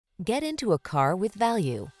Get into a car with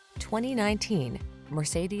value. 2019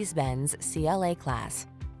 Mercedes-Benz CLA Class.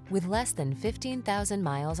 With less than 15,000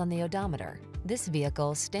 miles on the odometer, this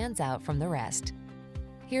vehicle stands out from the rest.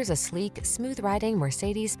 Here's a sleek, smooth-riding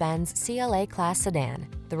Mercedes-Benz CLA Class sedan,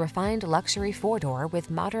 the refined luxury four-door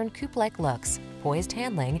with modern coupe-like looks, poised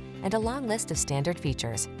handling, and a long list of standard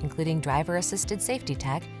features, including driver-assisted safety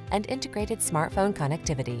tech and integrated smartphone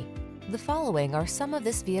connectivity. The following are some of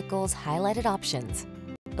this vehicle's highlighted options: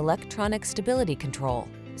 electronic stability control,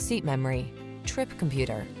 seat memory, trip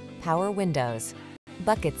computer, power windows,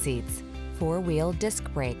 bucket seats, four-wheel disc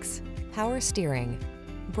brakes, power steering,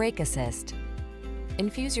 brake assist.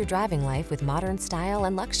 Infuse your driving life with modern style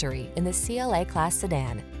and luxury in the CLA Class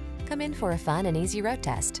sedan. Come in for a fun and easy road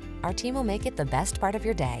test. Our team will make it the best part of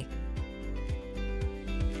your day.